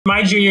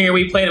My junior year,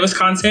 we played at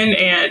Wisconsin,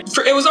 and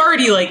it was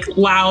already like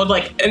loud,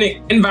 like an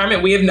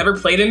environment we have never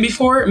played in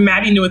before.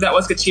 Maddie knew what that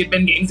was because she had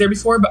been games there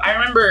before. But I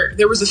remember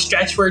there was a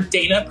stretch where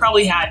Dana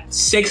probably had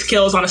 6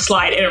 kills on a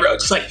slide in a row,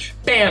 just like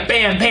bam,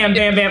 bam, bam,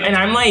 bam, bam. And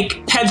I'm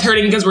like heads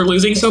hurting because we're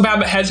losing so bad,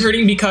 but heads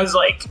hurting because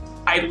like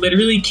I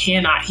literally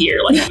cannot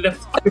hear. Like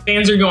the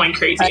fans are going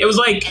crazy. It was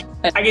like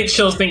I get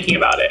chills thinking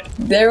about it.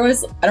 There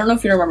was, I don't know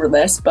if you remember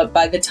this, but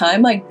by the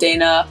time like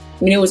Dana,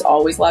 I mean, it was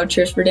always loud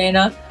cheers for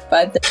Dana.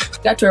 But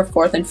we got to her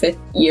 4th and 5th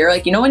year,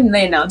 like, you know, when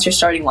they announced your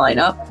starting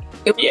lineup,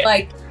 it was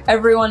like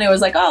everyone, it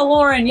was like, oh,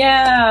 Lauren,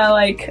 yeah,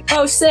 like,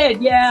 oh,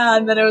 Sid, yeah,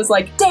 and then it was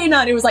like Dana,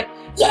 and it was like,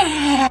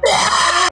 yeah.